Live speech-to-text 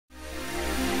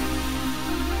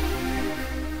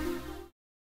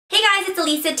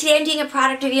Lisa. Today I'm doing a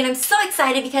product review and I'm so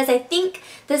excited because I think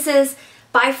this is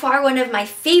by far one of my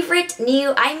favorite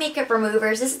new eye makeup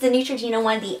removers. This is the Neutrogena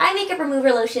one, the eye makeup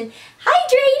remover lotion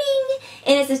hydrating.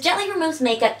 And it says gently removes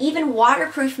makeup, even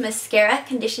waterproof mascara,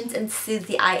 conditions and soothes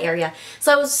the eye area.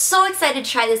 So I was so excited to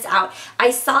try this out. I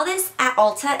saw this at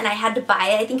Ulta and I had to buy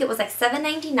it. I think it was like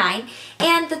 $7.99.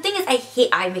 And the thing is, I hate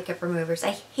eye makeup removers.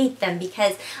 I hate them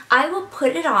because I will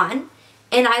put it on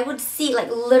and I would see like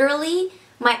literally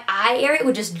my eye area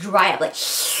would just dry up,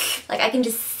 like I can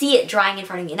just see it drying in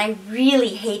front of me, and I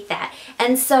really hate that.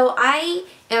 And so I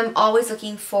am always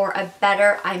looking for a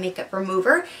better eye makeup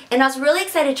remover, and I was really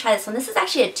excited to try this one. This is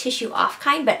actually a tissue off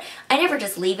kind, but I never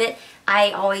just leave it. I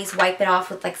always wipe it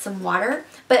off with like some water,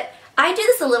 but I do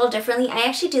this a little differently. I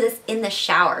actually do this in the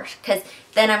shower because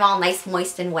then I'm all nice,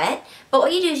 moist, and wet. But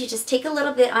what you do is you just take a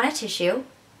little bit on a tissue,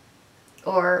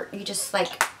 or you just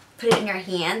like put it in your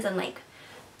hands and like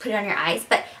put it on your eyes.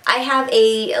 But I have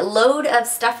a load of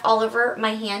stuff all over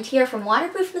my hand here, from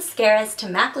waterproof mascaras to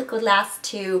MAC Liquid Last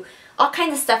to all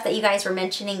kinds of stuff that you guys were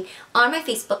mentioning on my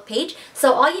Facebook page.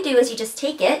 So all you do is you just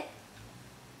take it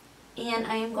and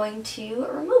I am going to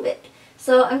remove it.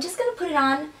 So I'm just going to put it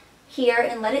on here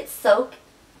and let it soak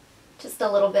just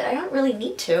a little bit. I don't really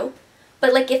need to,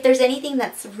 but like if there's anything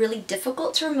that's really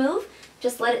difficult to remove,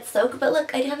 just let it soak. But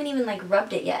look, I haven't even like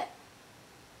rubbed it yet.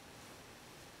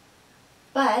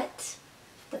 But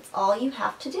that's all you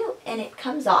have to do and it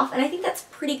comes off, and I think that's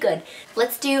pretty good.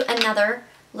 Let's do another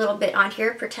little bit on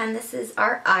here. Pretend this is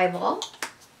our eyeball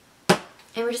and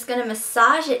we're just going to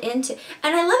massage it into,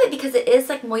 and I love it because it is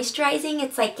like moisturizing.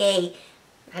 It's like a,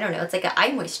 I don't know, it's like an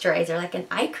eye moisturizer, like an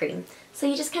eye cream. So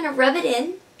you just kind of rub it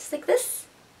in just like this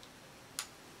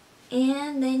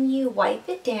and then you wipe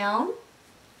it down,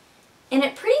 and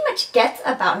it pretty much gets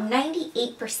about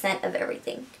 98% of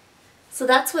everything. So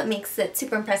that's what makes it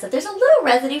super impressive. There's a little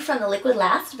residue from the Liquid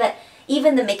Last, but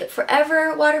even the Makeup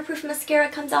Forever waterproof mascara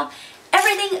comes off.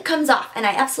 Everything comes off, and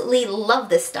I absolutely love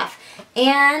this stuff.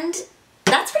 And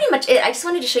that's pretty much it. I just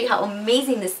wanted to show you how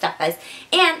amazing this stuff is.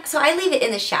 And so I leave it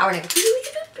in the shower, and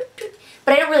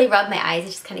but I don't really rub my eyes. I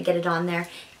just kind of get it on there.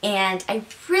 And I'm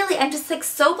just like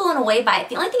so blown away by it.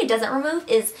 The only thing it doesn't remove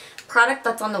is product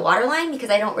that's on the waterline, because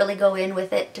I don't really go in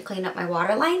with it to clean up my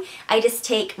waterline. I just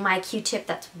take my Q-tip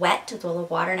that's wet with a little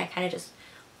water and I kind of just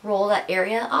roll that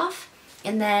area off,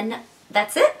 and then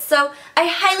that's it. So I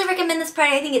highly recommend this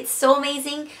product. I think it's so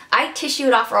amazing. I tissue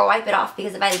it off or wipe it off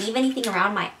because if I leave anything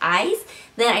around my eyes,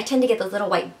 then I tend to get those little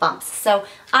white bumps. So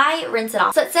I rinse it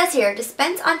off. So it says here,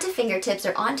 dispense onto fingertips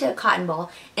or onto a cotton ball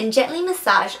and gently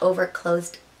massage over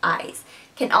closed eyes.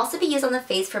 Can also be used on the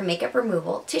face for makeup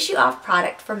removal. Tissue off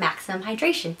product for maximum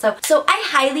hydration. So I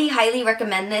highly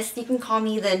recommend this. You can call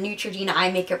me the Neutrogena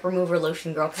eye makeup remover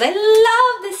lotion girl because I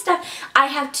love this stuff. I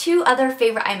have two other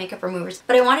favorite eye makeup removers,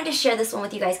 but I wanted to share this one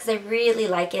with you guys because I really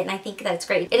like it and I think that it's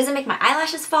great. It doesn't make my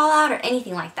eyelashes fall out or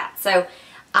anything like that. So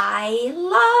I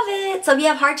love it. So if you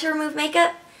have hard to remove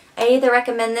makeup, I either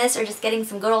recommend this or just getting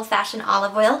some good old-fashioned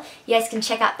olive oil. You guys can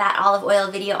check out that olive oil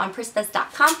video on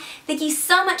PurseBuzz.com. Thank you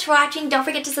so much for watching. Don't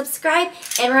forget to subscribe.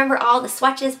 And remember, all the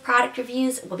swatches, product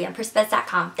reviews will be on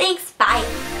PurseBuzz.com. Thanks.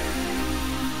 Bye.